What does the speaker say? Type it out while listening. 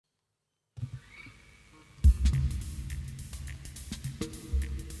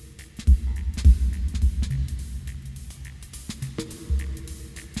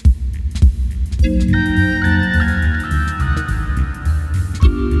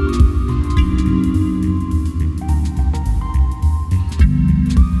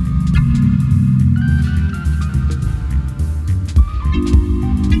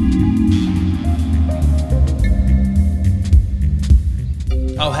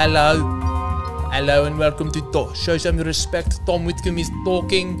hello. Hello and welcome to Show Some Respect. Tom Whitcomb is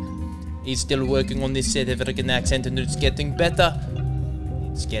talking. He's still working on this South African accent and it's getting better.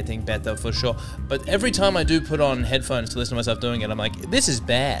 It's getting better for sure. But every time I do put on headphones to listen to myself doing it, I'm like, this is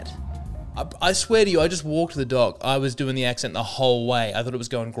bad. I swear to you, I just walked the dog. I was doing the accent the whole way. I thought it was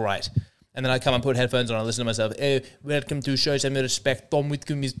going great. And then I come and put headphones on and I listen to myself. Hey, welcome to Show Some Respect. Tom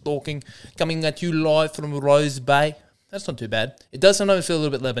Whitcomb is talking. Coming at you live from Rose Bay. That's not too bad. It does sometimes feel a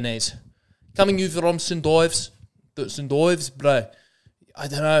little bit Lebanese. Coming you from St. Ives. St. Ives, bro. I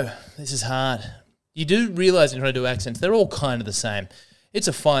don't know. This is hard. You do realise when you try to do accents, they're all kind of the same. It's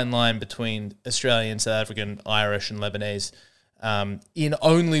a fine line between Australian, South African, Irish and Lebanese in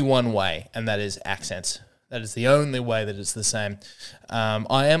only one way, and that is accents. That is the only way that it's the same.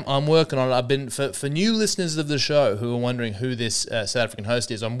 I'm working on it. I've been, for new listeners of the show who are wondering who this South African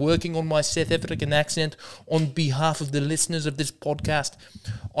host is, I'm working on my South African accent on behalf of the listeners of this podcast.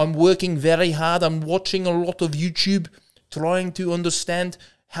 I'm working very hard. I'm watching a lot of YouTube, trying to understand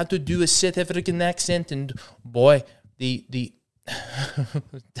how to do a South African accent, and boy, the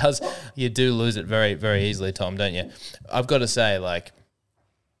you do lose it very, very easily, Tom, don't you? I've got to say, like,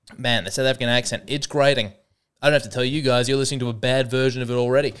 man, the South African accent, it's grating. I don't have to tell you guys, you're listening to a bad version of it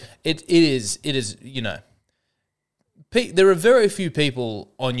already. It is, you know, there are very few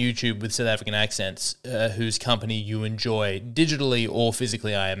people on YouTube with South African accents whose company you enjoy, digitally or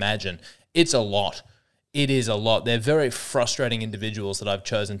physically, I imagine. It's a lot. It is a lot. They're very frustrating individuals that I've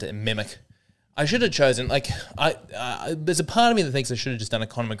chosen to mimic. I should have chosen, like, there's a part of me that thinks I should have just done a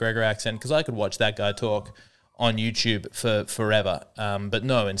Conor McGregor accent because I could watch that guy talk on YouTube for forever. But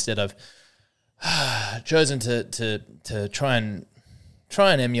no, instead I've chosen to try and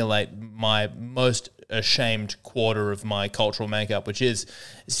emulate my most ashamed quarter of my cultural makeup, which is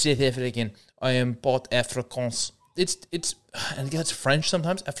South African. I am part Afrikaans. It's and it's French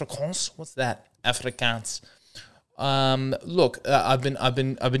sometimes. Afrikaans. What's that? Afrikaans. Look, I've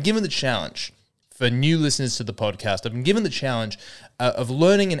been given the challenge for new listeners to the podcast. I've been given the challenge of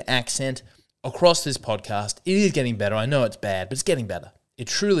learning an accent across this podcast. It is getting better. I know it's bad, but it's getting better. It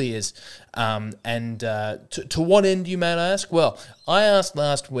truly is. To what end, you may ask? Well, I asked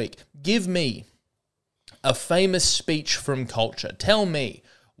last week, give me a famous speech from culture. Tell me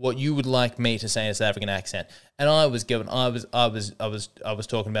what you would like me to say in a South African accent. And I was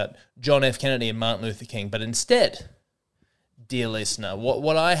talking about John F. Kennedy and Martin Luther King. But instead, dear listener,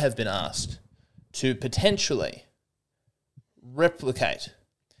 what I have been asked to potentially replicate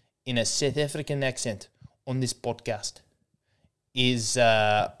in a South African accent on this podcast is, wait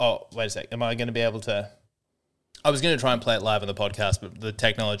a sec, am I going to be able to, I was going to try and play it live on the podcast, but the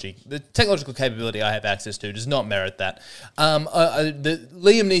technological capability I have access to does not merit that. The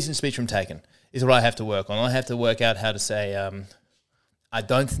Liam Neeson speech from Taken is what I have to work on. I have to work out how to say, I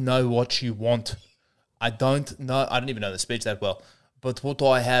don't know what you want. I don't even know the speech that well. But what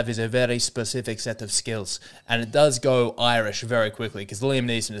I have is a very specific set of skills. And it does go Irish very quickly because Liam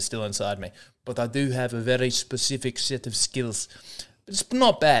Neeson is still inside me. But I do have a very specific set of skills. But it's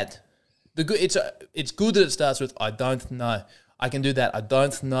not bad. It's good that it starts with, I don't know. I can do that. I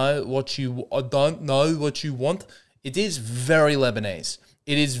don't know what you want. It is very Lebanese.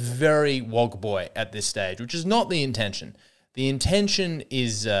 It is very Wog Boy at this stage, which is not the intention. The intention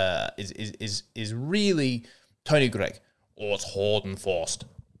is really Tony Gregg. Or it's hard and fast.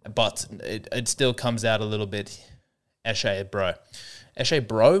 But it still comes out a little bit Eshe bro. Eshe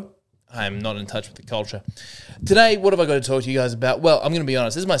bro? I am not in touch with the culture. Today, what have I got to talk to you guys about? Well, I'm going to be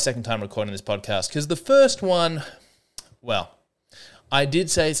honest. This is my second time recording this podcast because the first one, well, I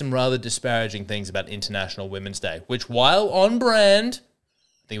did say some rather disparaging things about International Women's Day, which while on brand,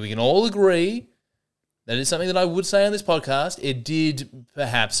 I think we can all agree that is something that I would say on this podcast. It did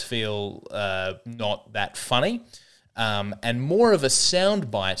perhaps feel not that funny. And more of a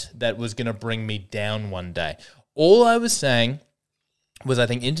soundbite that was going to bring me down one day. All I was saying was I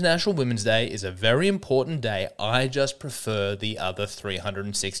think International Women's Day is a very important day. I just prefer the other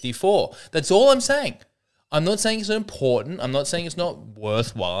 364. That's all I'm saying. I'm not saying it's not important. I'm not saying it's not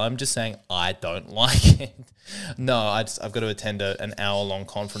worthwhile. I'm just saying I don't like it. No, I've got to attend an hour-long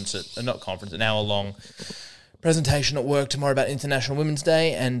an hour-long presentation at work tomorrow about International Women's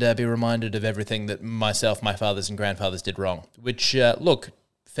Day and be reminded of everything that myself, my fathers and grandfathers did wrong. Which, look,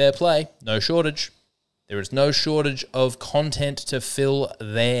 fair play, no shortage. There is no shortage of content to fill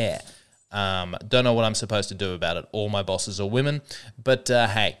there. Don't know what I'm supposed to do about it. All my bosses are women. But,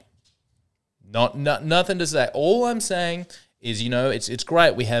 hey, nothing to say. All I'm saying is, it's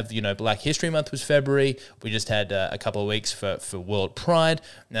great. We have, Black History Month was February. We just had a couple of weeks for World Pride.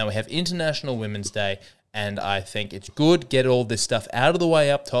 Now we have International Women's Day. And I think it's good, get all this stuff out of the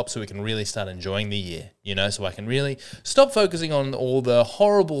way up top so we can really start enjoying the year, you know, so I can really stop focusing on all the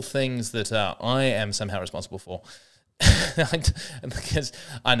horrible things that I am somehow responsible for. Because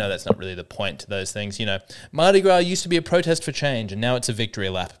I know that's not really the point to those things. You know, Mardi Gras used to be a protest for change, and now it's a victory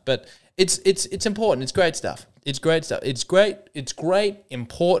lap. But it's important. It's great stuff. It's great stuff. It's great,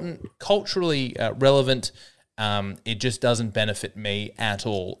 important, culturally relevant. It just doesn't benefit me at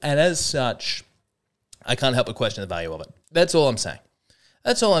all. And as such, I can't help but question the value of it. That's all I'm saying.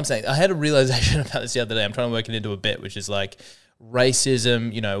 That's all I'm saying. I had a realization about this the other day. I'm trying to work it into a bit, which is like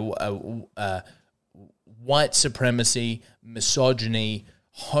racism, you know, white supremacy, misogyny,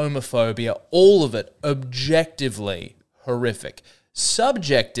 homophobia, all of it objectively horrific.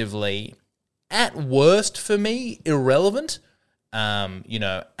 Subjectively, at worst for me, irrelevant. You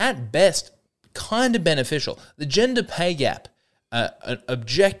know, at best, kind of beneficial. The gender pay gap,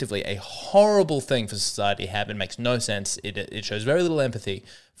 objectively a horrible thing for society to have. It makes no sense. It shows very little empathy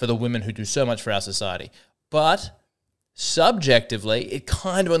for the women who do so much for our society. But subjectively, it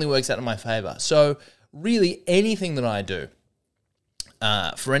kind of only works out in my favor. So really, anything that I do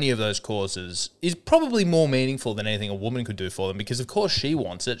for any of those causes is probably more meaningful than anything a woman could do for them, because of course she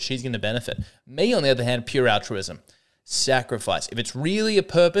wants it, she's going to benefit. Me, on the other hand, pure altruism. Sacrifice. If it's really a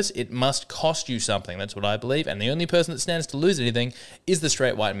purpose, it must cost you something. That's what I believe. And the only person that stands to lose anything is the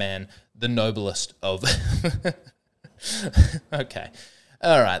straight white man, the noblest of... Okay.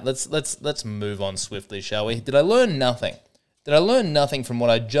 All right, let's move on swiftly, shall we? Did I learn nothing? Did I learn nothing from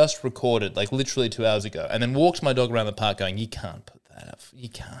what I just recorded, like literally 2 hours ago, and then walked my dog around the park going, you can't put that up. You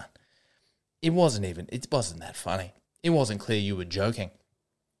can't. It wasn't that funny. It wasn't clear you were joking.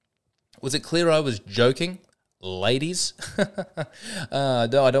 Was it clear I was joking? Ladies?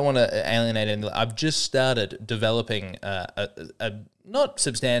 No, I don't want to alienate anyone. I've just started developing a not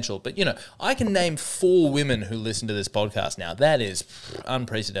substantial, but, you know, I can name 4 women who listen to this podcast now. That is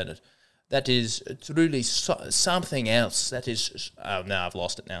unprecedented. That is truly something else. That is... Oh, no, I've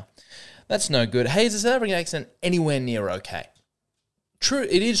lost it now. That's no good. Hey, is the South African accent anywhere near okay? True.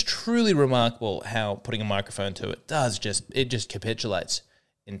 It is truly remarkable how putting a microphone to it just capitulates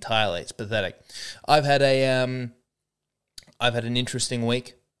entirely. It's pathetic. I've had an interesting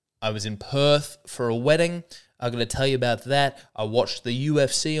week. I was in Perth for a wedding. I'm going to tell you about that. I watched the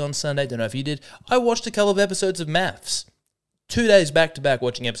UFC on Sunday. Don't know if you did. I watched a couple of episodes of MAFS. 2 days back-to-back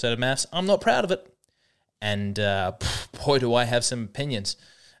watching episode of MAFS. I'm not proud of it. And boy, do I have some opinions.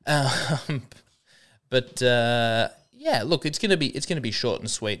 But yeah, look, it's gonna be short and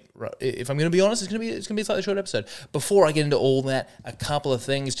sweet. If I'm gonna be honest, it's gonna be a slightly short episode. Before I get into all that, a couple of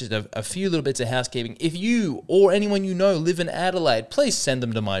things, just a few little bits of housekeeping. If you or anyone you know live in Adelaide, please send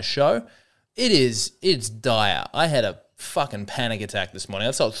them to my show. It's dire. I had a fucking panic attack this morning.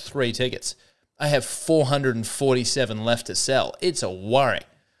 I've sold 3 tickets. I have 447 left to sell. It's a worry.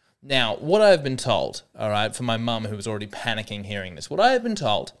 Now, what I've been told, all right, for my mum who was already panicking hearing this, what I have been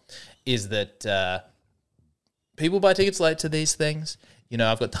told is that people buy tickets late to these things. You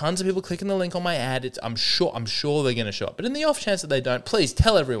know, I've got tons of people clicking the link on my ad. I'm sure they're going to show up. But in the off chance that they don't, please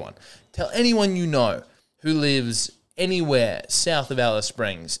tell everyone. Tell anyone you know who lives anywhere south of Alice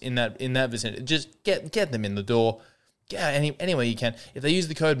Springs in that vicinity. Just get them in the door. Yeah, any way you can. If they use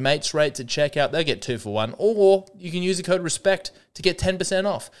the code MATESRATES at checkout, they'll get 2 for 1. Or you can use the code RESPECT to get 10%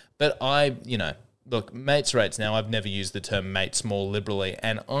 off. But look, mates rates now, I've never used the term mates more liberally.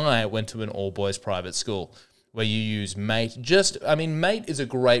 And I went to an all-boys private school where you use mate. Mate is a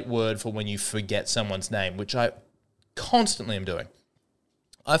great word for when you forget someone's name, which I constantly am doing.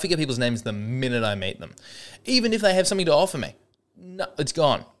 I forget people's names the minute I meet them. Even if they have something to offer me. No, it's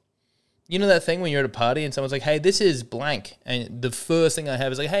gone. You know that thing when you're at a party and someone's like, hey, this is blank. And the first thing I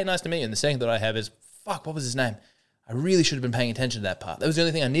have is like, hey, nice to meet you. And the second that I have is, fuck, what was his name? I really should have been paying attention to that part. That was the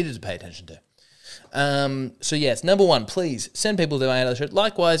only thing I needed to pay attention to. So yes, number 1, please send people to my other show.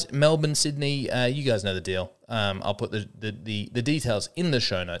 Likewise, Melbourne, Sydney, you guys know the deal. I'll put the details in the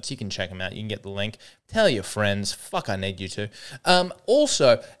show notes. You can check them out. You can get the link. Tell your friends. Fuck, I need you to.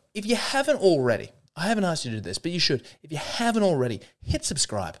 Also, if you haven't already, I haven't asked you to do this, but you should. If you haven't already, hit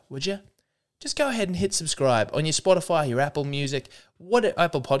subscribe, would you? Just go ahead and hit subscribe on your Spotify, your Apple Music,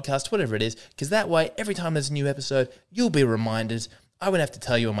 Apple Podcast, whatever it is, because that way, every time there's a new episode, you'll be reminded. I won't have to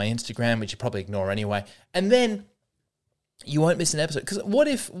tell you on my Instagram, which you probably ignore anyway, and then you won't miss an episode. Because what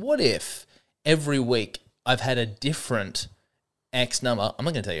if every week I've had a different X number? I'm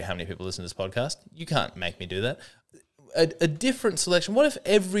not going to tell you how many people listen to this podcast. You can't make me do that. A different selection. What if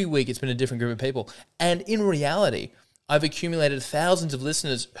every week it's been a different group of people? And in reality, I've accumulated thousands of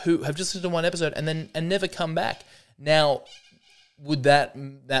listeners who have just listened to one episode and never come back. Now, would that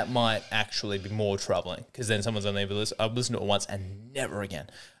might actually be more troubling, because then someone's only able to listen. I've listened to it once and never again.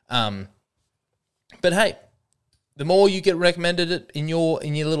 But hey, the more you get recommended it in your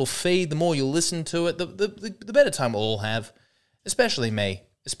little feed, the more you'll listen to it, the better time we'll all have. Especially me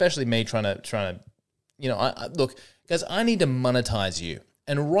trying to, look, guys, I need to monetize you.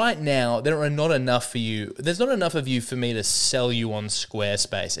 And right now, there are not enough for you. There's not enough of you for me to sell you on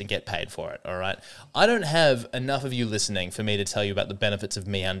Squarespace and get paid for it, all right? I don't have enough of you listening for me to tell you about the benefits of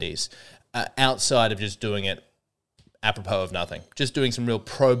MeUndies outside of just doing it apropos of nothing. Just doing some real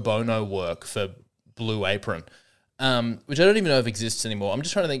pro bono work for Blue Apron, which I don't even know if exists anymore. I'm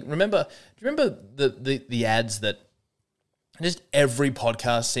just trying to think. Do you remember the ads that just every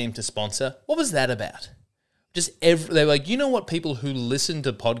podcast seemed to sponsor? What was that about? They're like, you know what people who listen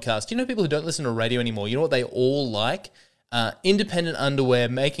to podcasts, you know people who don't listen to radio anymore, you know what they all like? Independent underwear,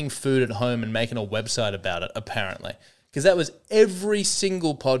 making food at home, and making a website about it, apparently. Because that was every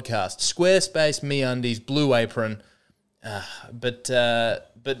single podcast. Squarespace, MeUndies, Blue Apron. But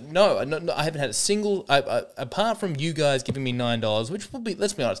no, I haven't had a single, apart from you guys giving me $9, which will be,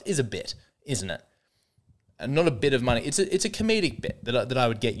 let's be honest, is a bit, isn't it? And not a bit of money. It's a comedic bit that I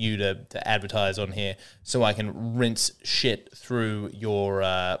would get you to advertise on here, so I can rinse shit through your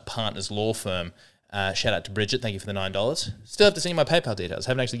partner's law firm. Shout out to Bridget. Thank you for the $9. Still have to send you my PayPal details.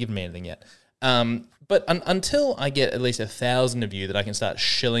 Haven't actually given me anything yet. But until I get at least 1,000 of you that I can start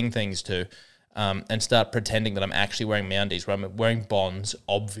shilling things to, and start pretending that I'm actually wearing MeUndies, where I'm wearing Bonds,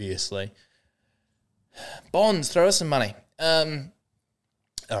 obviously. Bonds, throw us some money.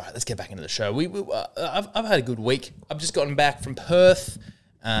 All right, let's get back into the show. I've had a good week. I've just gotten back from Perth,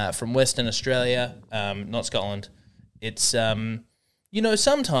 from Western Australia, not Scotland. It's,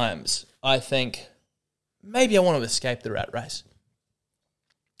 sometimes I think maybe I want to escape the rat race.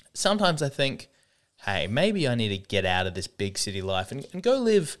 Sometimes I think, hey, maybe I need to get out of this big city life and go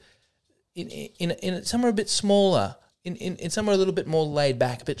live in somewhere a bit smaller, in somewhere a little bit more laid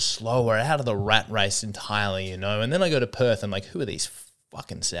back, a bit slower, out of the rat race entirely, And then I go to Perth, I'm like, who are these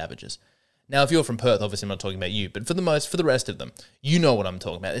fucking savages? Now, if you're from Perth, obviously I'm not talking about you, but for the rest of them, you know what I'm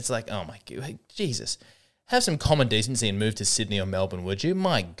talking about. It's like, oh my God, Jesus, have some common decency and move to Sydney or Melbourne, would you?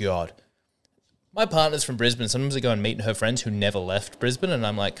 My God. My partner's from Brisbane. Sometimes I go and meet her friends who never left Brisbane, and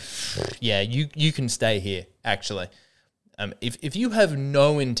I'm like, yeah, you can stay here, actually. If you have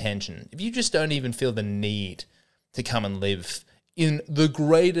no intention, if you just don't even feel the need to come and live in the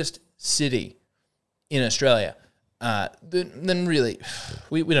greatest city in Australia, then really,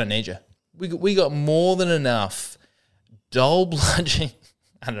 we don't need you. We got more than enough dull bludgeoning.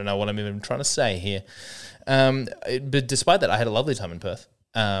 I don't know what I'm even trying to say here. But despite that, I had a lovely time in Perth.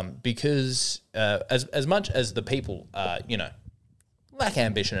 Because as much as the people, lack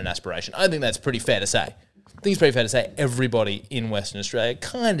ambition and aspiration, I think that's pretty fair to say. I think it's pretty fair to say everybody in Western Australia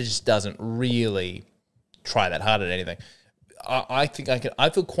kind of just doesn't really try that hard at anything. I think I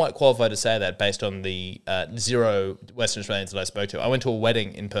feel quite qualified to say that based on the 0 Western Australians that I spoke to. I went to a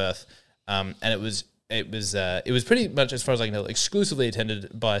wedding in Perth, and it was pretty much, as far as I can tell, exclusively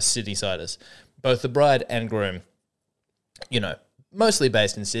attended by Sydney-siders, both the bride and groom. Mostly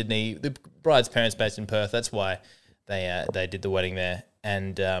based in Sydney. The bride's parents based in Perth. That's why they did the wedding there.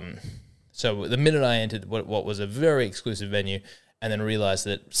 And so the minute I entered what was a very exclusive venue, and then realised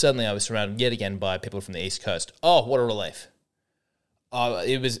that suddenly I was surrounded yet again by people from the East Coast. Oh, what a relief.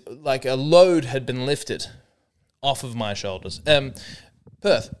 It was like a load had been lifted off of my shoulders.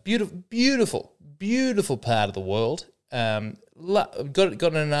 Perth, beautiful part of the world. Got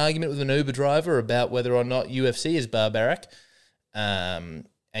in an argument with an Uber driver about whether or not UFC is barbaric.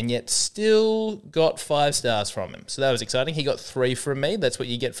 And yet still got 5 stars from him. So that was exciting. He got 3 from me. That's what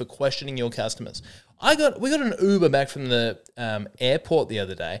you get for questioning your customers. We got an Uber back from the airport the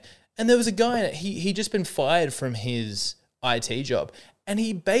other day, and there was a guy, he just been fired from his IT job, and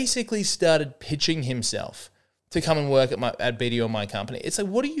he basically started pitching himself to come and work at BDO, my company. It's like,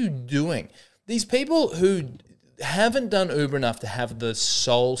 what are you doing? These people who haven't done Uber enough to have the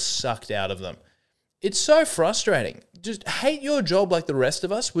soul sucked out of them. It's so frustrating. Just hate your job like the rest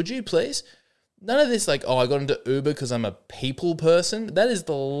of us, would you please? None of this like, I got into Uber because I'm a people person. That is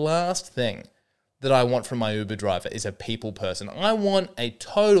the last thing that I want from my Uber driver, is a people person. I want a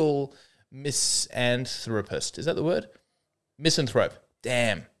total misanthropist. Is that the word? Misanthrope.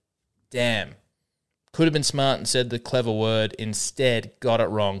 Damn. Could have been smart and said the clever word. Instead, got it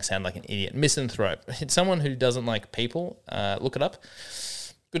wrong. Sound like an idiot. Misanthrope. It's someone who doesn't like people. Look it up.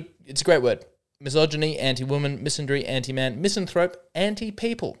 Good. It's a great word. Misogyny, anti-woman, misandry, anti-man, misanthrope,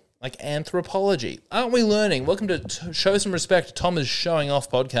 anti-people, like anthropology. Aren't we learning? Welcome to Show Some Respect, Tom is Showing Off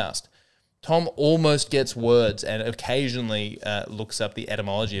podcast. Tom almost gets words and occasionally looks up the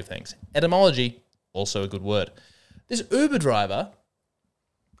etymology of things. Etymology, also a good word. This Uber driver,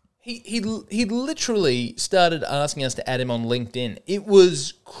 he literally started asking us to add him on LinkedIn. It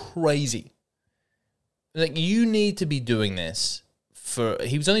was crazy. Like, you need to be doing this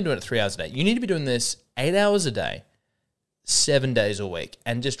he was only doing it 3 hours a day. You need to be doing this 8 hours a day, 7 days a week,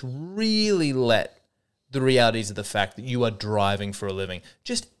 and just really let the realities of the fact that you are driving for a living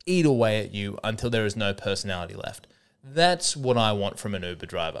just eat away at you until there is no personality left. That's what I want from an Uber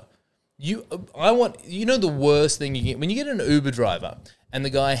driver. The worst thing you get when you get an Uber driver and the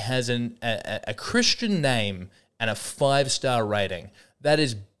guy has a Christian name and a 5-star rating. That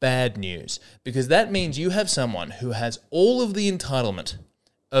is bad news, because that means you have someone who has all of the entitlement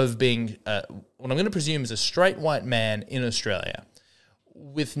of being what I'm going to presume is a straight white man in Australia,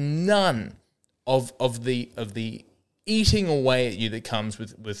 with none of the eating away at you that comes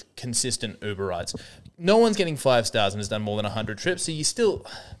with consistent Uber rides. No one's getting 5 stars and has done more than 100 trips, so you still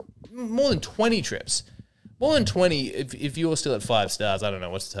more than 20 trips. More than 20 if you're still at 5 stars, I don't know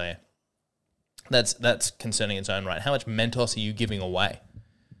what to tell you. That's concerning in its own right. How much Mentos are you giving away?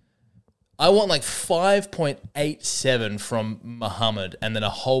 I want like 5.87 from Muhammad and then a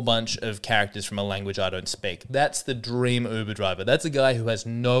whole bunch of characters from a language I don't speak. That's the dream Uber driver. That's a guy who has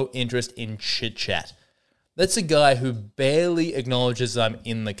no interest in chit-chat. That's a guy who barely acknowledges I'm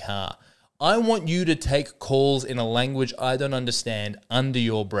in the car. I want you to take calls in a language I don't understand under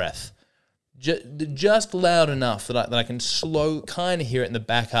your breath. Just loud enough that I can kind of hear it in the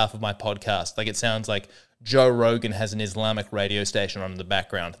back half of my podcast. Like, it sounds like Joe Rogan has an Islamic radio station on in the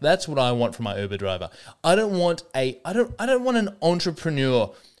background. That's what I want from my Uber driver. I don't want an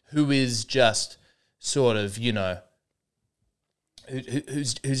entrepreneur who is just sort of,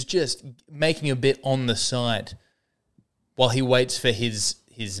 who's just making a bit on the side while he waits for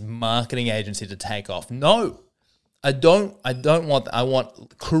his marketing agency to take off. No, I don't want that. I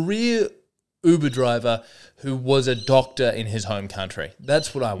want career Uber driver who was a doctor in his home country.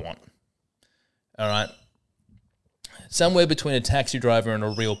 That's what I want. All right. Somewhere between a taxi driver and a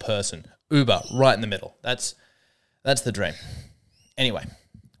real person. Uber, right in the middle. That's the dream. Anyway,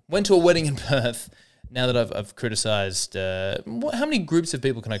 went to a wedding in Perth. Now that I've criticised, how many groups of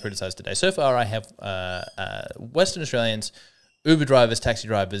people can I criticise today? So far, I have Western Australians, Uber drivers, taxi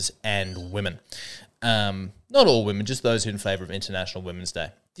drivers, and women. Not all women, just those who are in favour of International Women's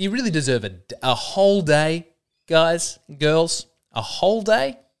Day. Do you really deserve a whole day, guys, girls? A whole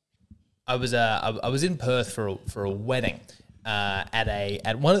day? I was in Perth for a wedding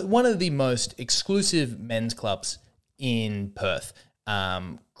at one of the most exclusive men's clubs in Perth.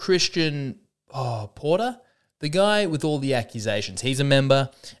 Christian Porter, the guy with all the accusations. He's a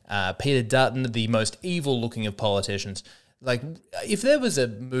member. Peter Dutton, the most evil-looking of politicians. Like, if there was a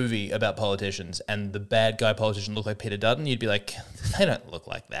movie about politicians and the bad guy politician looked like Peter Dutton, you'd be like, they don't look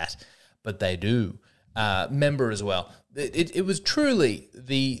like that, but they do. Member as well. It was truly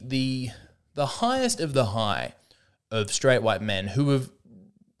the highest of the high of straight white men who have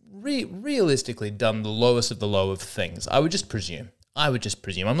realistically done the lowest of the low of things. I would just presume. I'm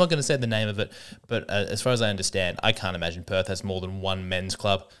not going to say the name of it, but as far as I understand, I can't imagine Perth has more than one men's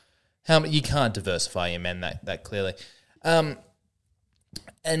club. You can't diversify your men that clearly. And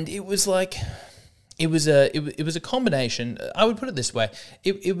it was like, it was a combination. I would put it this way: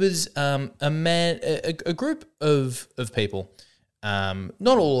 it was a group of people.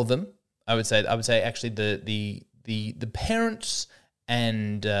 Not all of them. I would say actually the parents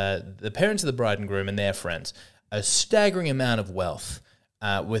and the parents of the bride and groom and their friends. A staggering amount of wealth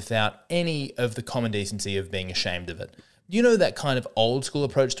without any of the common decency of being ashamed of it. You know, that kind of old school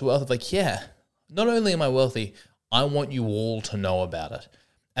approach to wealth of like, yeah, not only am I wealthy, I want you all to know about it.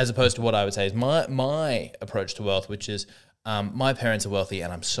 As opposed to what I would say is my approach to wealth, which is my parents are wealthy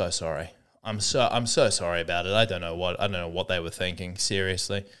and I'm so sorry. I'm so sorry about it. I don't know what they were thinking,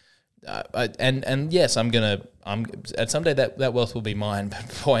 seriously. And yes, at someday that wealth will be mine,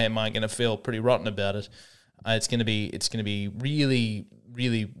 but boy, am I going to feel pretty rotten about it. It's going to be really,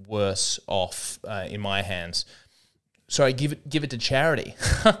 really worse off in my hands. Sorry, give it to charity.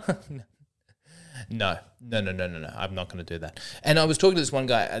 No. I'm not going to do that. And I was talking to this one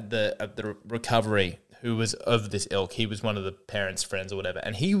guy at the recovery who was of this ilk. He was one of the parents' friends or whatever,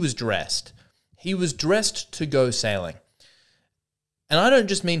 and he was dressed. He was dressed to go sailing. And I don't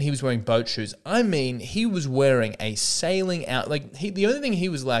just mean he was wearing boat shoes. I mean he was wearing a sailing out. The only thing he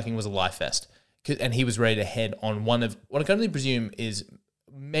was lacking was a life vest. And he was ready to head on one of what I can only presume is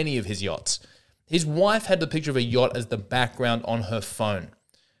many of his yachts. His wife had the picture of a yacht as the background on her phone.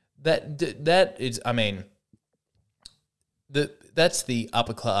 That is, I mean, That's the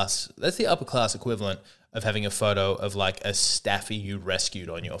upper class. That's the upper class equivalent of having a photo of like a staffy you rescued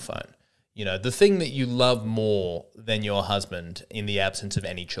on your phone. You know, the thing that you love more than your husband in the absence of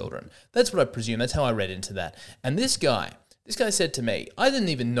any children. That's what I presume. That's how I read into that. And this guy said to me, I didn't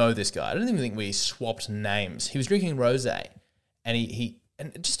even know this guy. I don't even think we swapped names. He was drinking rosé, and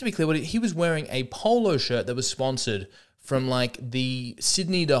and just to be clear, he was wearing a polo shirt that was sponsored from like the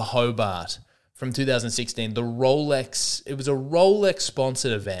Sydney to Hobart from 2016. The Rolex, it was a Rolex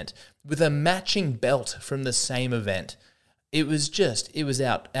sponsored event with a matching belt from the same event. It was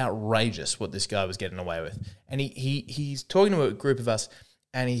outrageous what this guy was getting away with. And he's talking to a group of us,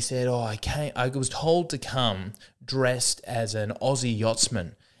 and he said, I was told to come dressed as an Aussie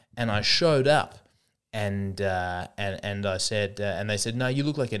yachtsman, and I showed up, and I said, and they said, no, you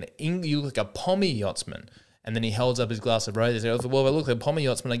look like a Pommy yachtsman. And then he holds up his glass of rosé. He said, well, I look like a Pommy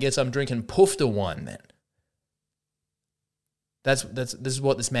yachtsman. I guess I'm drinking Pufter wine then. This is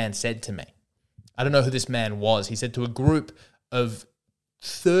what this man said to me. I don't know who this man was. He said to a group of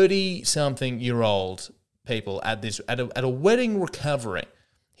 30-something-year-old people at a wedding recovery,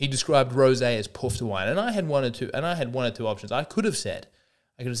 he described rosé as Pufter wine, and I had one or two options. I could have said,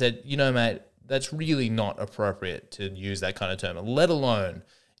 you know, mate, that's really not appropriate to use that kind of term, let alone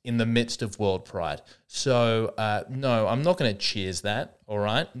in the midst of World Pride. So no, I'm not going to cheers that. All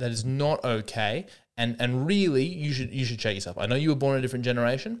right, that is not okay. And really, you should check yourself. I know you were born in a different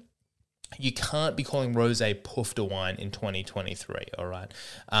generation. You can't be calling rosé Pufter wine in 2023, all right?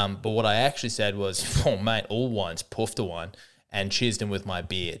 But what I actually said was, oh, mate, all wine's Pufter wine, and cheersed him with my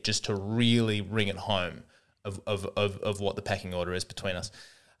beer just to really ring it home of what the pecking order is between us.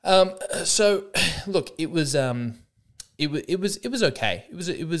 So, look, it was okay.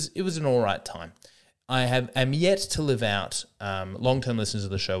 It was an all right time. am yet to live out, long-term listeners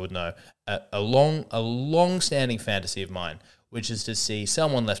of the show would know, a long-standing fantasy of mine, which is to see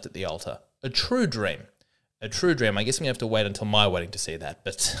someone left at the altar. A true dream. I guess I'm going to have to wait until my wedding to see that.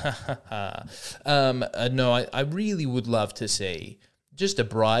 But no, I really would love to see just a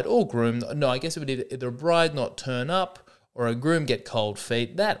bride or groom. No, I guess it would either a bride not turn up or a groom get cold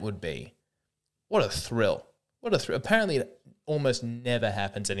feet. That would be, what a thrill. What a thrill. Apparently it almost never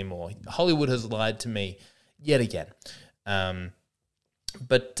happens anymore. Hollywood has lied to me yet again.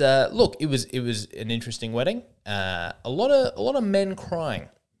 But look, it was an interesting wedding. A lot of men crying,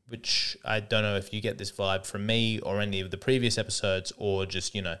 which I don't know if you get this vibe from me or any of the previous episodes or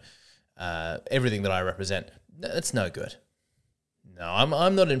just, everything that I represent. That's no good. No,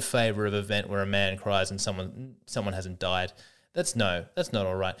 I'm not in favor of an event where a man cries and someone hasn't died. That's not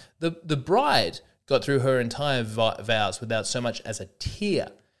all right. The bride got through her entire vows without so much as a tear.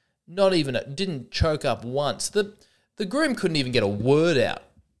 Didn't choke up once. The groom couldn't even get a word out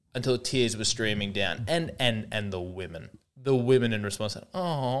until tears were streaming down. And the women in response said,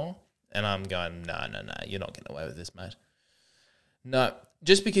 "Oh," and I'm going, no, you're not getting away with this, mate. No,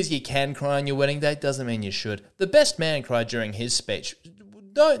 just because you can cry on your wedding day doesn't mean you should. The best man cried during his speech.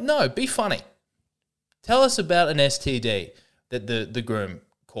 No, be funny. Tell us about an STD that the groom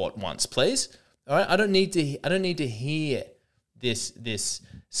caught once, please. All right, I don't need to hear this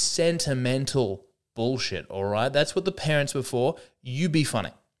sentimental bullshit. All right, that's what the parents were for. You be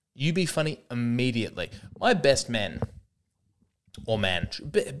funny. You be funny immediately. My best men or man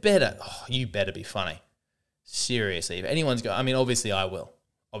you better be funny. Seriously, if anyone's going, obviously I will.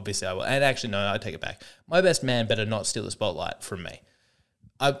 And actually, no, I take it back. My best man better not steal the spotlight from me.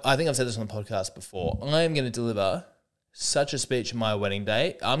 I think I've said this on the podcast before. I am going to deliver such a speech on my wedding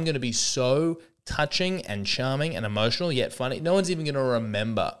day. I'm going to be so touching and charming and emotional, yet funny. No one's even going to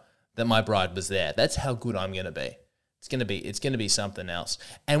remember that my bride was there. That's how good I'm going to be. It's going to be something else.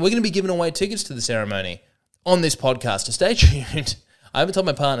 And we're going to be giving away tickets to the ceremony on this podcast. So stay tuned. I haven't told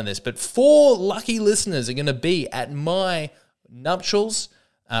my partner this, but 4 lucky listeners are going to be at my nuptials,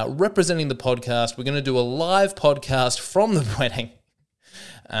 representing the podcast. We're going to do a live podcast from the wedding,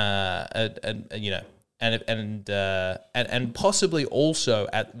 and possibly also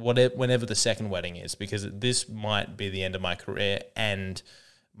at whenever the second wedding is, because this might be the end of my career and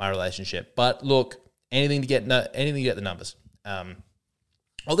my relationship. But look, anything to get the numbers.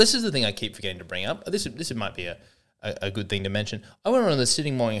 This is the thing I keep forgetting to bring up. This might be a good thing to mention. I went on the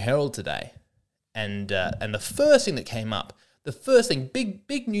Sydney Morning Herald today, and the first thing that came up,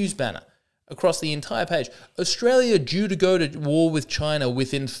 big news banner across the entire page: Australia due to go to war with China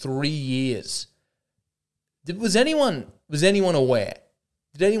within 3 years. Was anyone aware?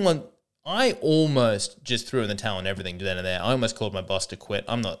 I almost just threw in the towel and everything then and there. I almost called my boss to quit.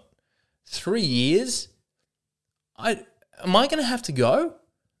 3 years? Am I going to have to go?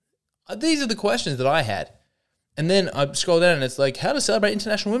 These are the questions that I had. And then I scroll down and it's like, how to celebrate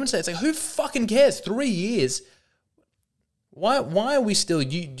International Women's Day. It's like, who fucking cares? 3 years. Why are we still?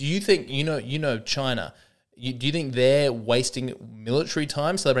 Do you think China? Do you think they're wasting military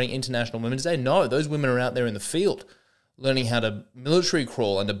time celebrating International Women's Day? No, those women are out there in the field, learning how to military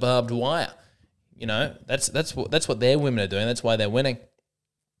crawl under barbed wire. That's what their women are doing. That's why they're winning.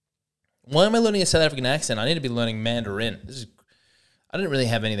 Why am I learning a South African accent? I need to be learning Mandarin. I didn't really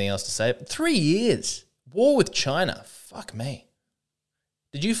have anything else to say. 3 years. War with China. Fuck me.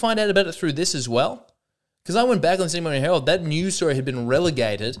 Did you find out about it through this as well? Because I went back on the Sydney Morning Herald. That news story had been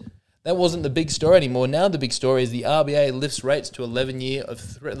relegated. That wasn't the big story anymore. Now the big story is the RBA lifts rates to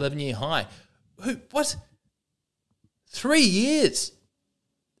 11-year high. What? 3 years.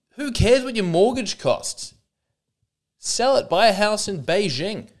 Who cares what your mortgage costs? Sell it. Buy a house in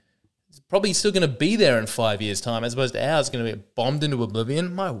Beijing. It's probably still going to be there in 5 years' time, as opposed to ours going to be bombed into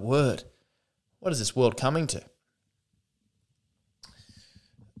oblivion. My word. What is this world coming to?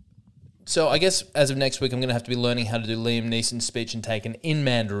 So I guess as of next week, I'm going to have to be learning how to do Liam Neeson's speech and taken in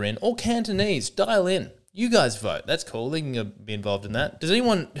Mandarin or Cantonese. Dial in. You guys vote. That's cool. They can be involved in that. Does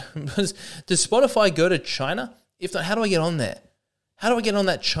Spotify go to China? If not, how do I get on there? How do I get on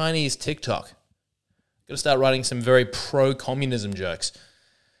that Chinese TikTok? Got to start writing some very pro-communism jokes.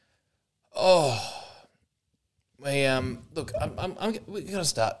 Oh, look, we got to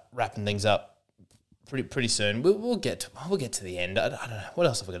start wrapping things up pretty soon. We'll get to the end. I don't know what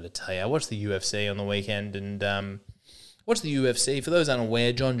else have I got to tell you. I watched the UFC on the weekend and watched the UFC. For those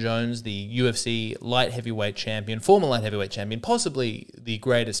unaware, John Jones, the UFC light heavyweight champion, former light heavyweight champion, possibly the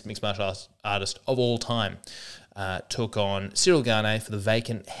greatest mixed martial artist of all time, took on Cyril Gane for the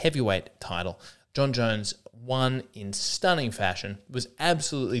vacant heavyweight title. John Jones won in stunning fashion, was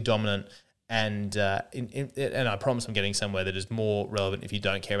absolutely dominant, and I promise I'm getting somewhere that is more relevant if you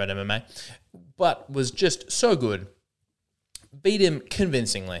don't care about MMA, but was just so good, beat him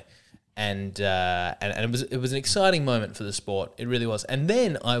convincingly, and it was an exciting moment for the sport. It really was. And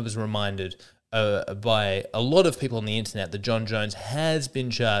then I was reminded by a lot of people on the internet that John Jones has been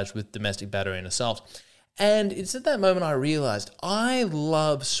charged with domestic battery and assault. And it's at that moment I realized I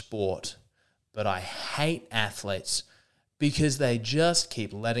love sport, but I hate athletes because they just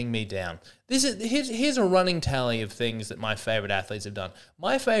keep letting me down. Here's a running tally of things that my favorite athletes have done.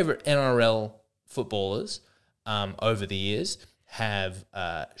 My favorite NRL footballers over the years have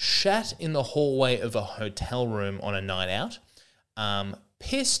shat in the hallway of a hotel room on a night out,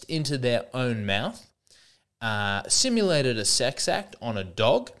 pissed into their own mouth, simulated a sex act on a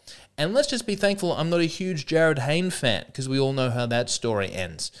dog, and let's just be thankful I'm not a huge Jared Hayne fan because we all know how that story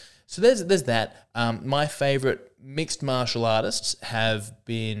ends. So there's that. My favorite mixed martial artists have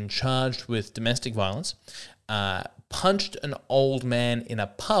been charged with domestic violence, punched an old man in a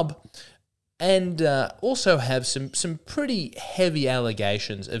pub, and also have some pretty heavy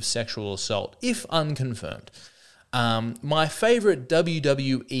allegations of sexual assault, if unconfirmed. My favorite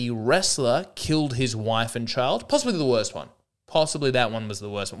WWE wrestler killed his wife and child, possibly the worst one. Possibly that one was the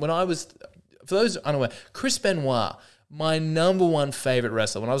worst one. For those unaware, Chris Benoit, my number one favorite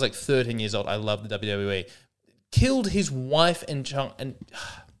wrestler, when I was like 13 years old, I loved the WWE, killed his wife and child,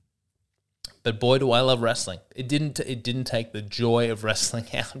 but boy, do I love wrestling. It didn't take the joy of wrestling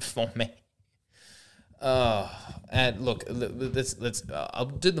out for me. Oh, and look, let's. I'll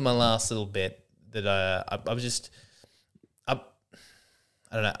do my last little bit that I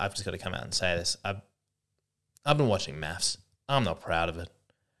don't know. I've just got to come out and say this. I've been watching MAFS. I'm not proud of it.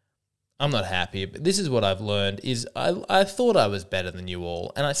 I'm not happy. But this is what I've learned: is I thought I was better than you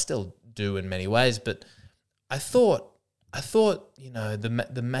all, and I still do in many ways. But I thought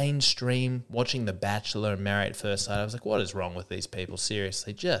the mainstream watching The Bachelor and Married at First Sight. I was like, what is wrong with these people?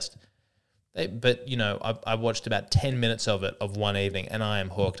 Seriously, But I watched about 10 minutes of it of one evening, and I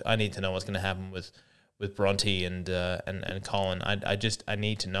am hooked. I need to know what's going to happen with Bronte and Colin. I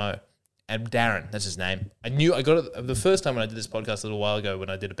need to know. And Darren, that's his name. I got it the first time when I did this podcast a little while ago when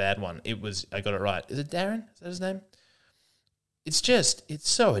I did a bad one. I got it right. Is it Darren? Is that his name? It's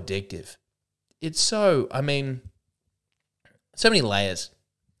so addictive. So many layers.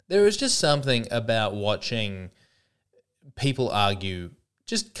 There is just something about watching people argue.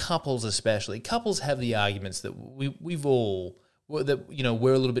 Just couples especially. Couples have the arguments that we're a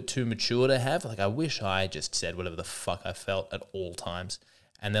little bit too mature to have. Like, I wish I just said whatever the fuck I felt at all times.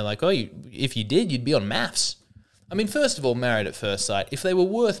 And they're like, if you did, you'd be on MAFS. I mean, first of all, Married at First Sight, if they were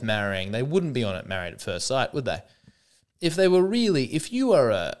worth marrying, they wouldn't be on it Married at First Sight, would they? If you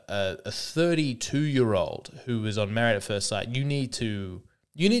are a 32-year-old who is on Married at First Sight, you need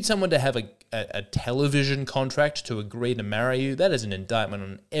someone to have a television contract to agree to marry you. That is an indictment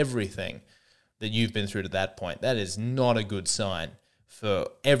on everything that you've been through to that point. That is not a good sign for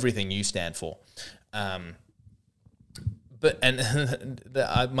everything you stand for. My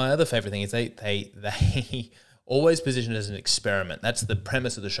other favorite thing is they always position it as an experiment. That's the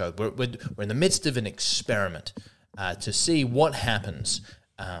premise of the show. We're in the midst of an experiment to see what happens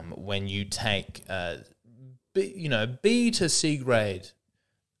when you take B to C grade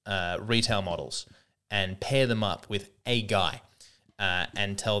retail models and pair them up with a guy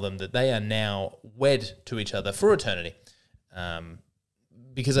and tell them that they are now wed to each other for eternity.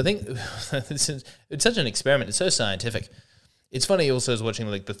 Because I think it's such an experiment. It's so scientific. It's funny also as watching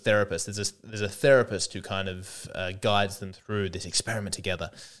like The Therapist. There's a therapist who kind of guides them through this experiment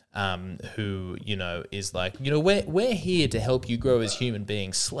together, who, is like, we're here to help you grow as human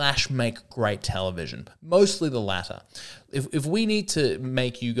beings / make great television. Mostly the latter. If we need to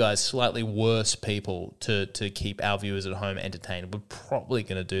make you guys slightly worse people to keep our viewers at home entertained, we're probably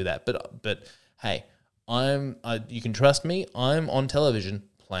going to do that. But hey, you can trust me, I'm on television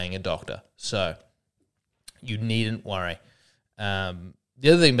playing a doctor. So you needn't worry. The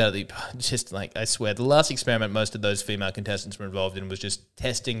other thing about it, just like, I swear, the last experiment most of those female contestants were involved in was just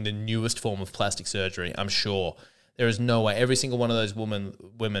testing the newest form of plastic surgery. I'm sure there is no way. Every single one of those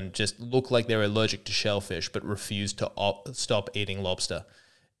women just look like they're allergic to shellfish but refuse to stop eating lobster.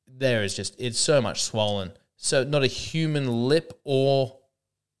 It's so much swollen. So not a human lip or,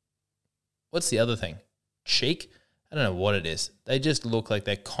 what's the other thing? Cheek? I don't know what it is. They just look like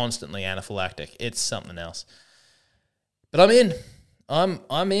they're constantly anaphylactic. It's something else. But I'm in.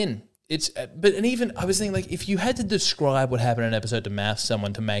 I'm in. I was thinking, like, if you had to describe what happened in an episode to MAFS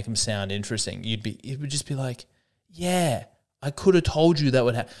someone to make them sound interesting, it would just be like, yeah, I could have told you that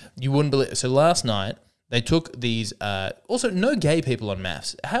would happen. You wouldn't believe. So last night they took these. Also, no gay people on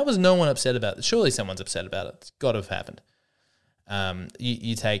MAFS. How was no one upset about it? Surely someone's upset about it. It's got to have happened.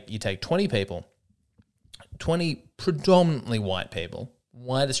 You take 20 people, 20 predominantly white people,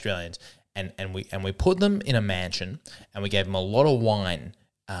 white Australians. And we put them in a mansion, and we gave them a lot of wine,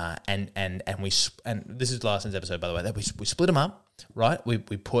 and this is last night's episode, by the way. That we split them up, right? We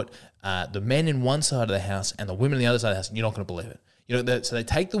put the men in one side of the house and the women on the other side of the house. And you're not going to believe it. So they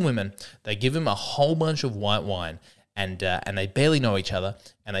take the women, they give them a whole bunch of white wine, and they barely know each other,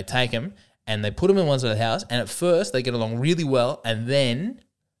 and they take them and they put them in one side of the house. And at first they get along really well, and then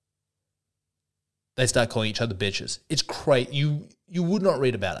they start calling each other bitches. It's crazy. You would not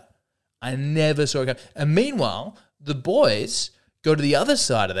read about it. I never saw it come. And meanwhile, the boys go to the other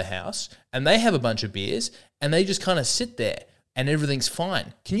side of the house and they have a bunch of beers and they just kind of sit there and everything's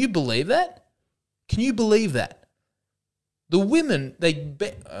fine. Can you believe that? The women, I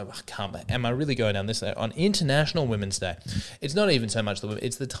can't. Am I really going down this day? On International Women's Day, it's not even so much the women,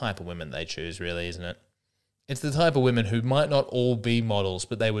 it's the type of women they choose, really, isn't it? It's the type of women who might not all be models,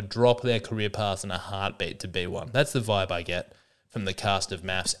 but they would drop their career paths in a heartbeat to be one. That's the vibe I get from the cast of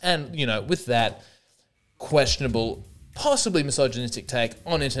MAFS. And, with that questionable, possibly misogynistic take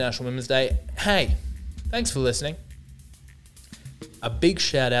on International Women's Day, hey, thanks for listening. A big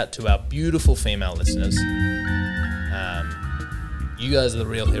shout out to our beautiful female listeners. You guys are the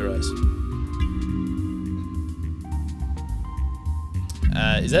real heroes.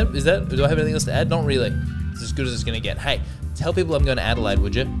 Is that, do I have anything else to add? Not really. It's as good as it's going to get. Hey, tell people I'm going to Adelaide,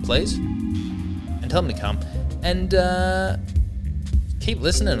 would you, please? And tell them to come. And, keep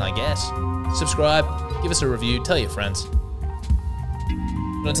listening, I guess. Subscribe, give us a review, tell your friends.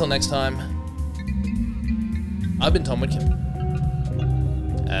 But until next time, I've been Tom Whitcomb.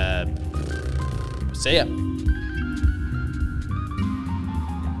 See ya.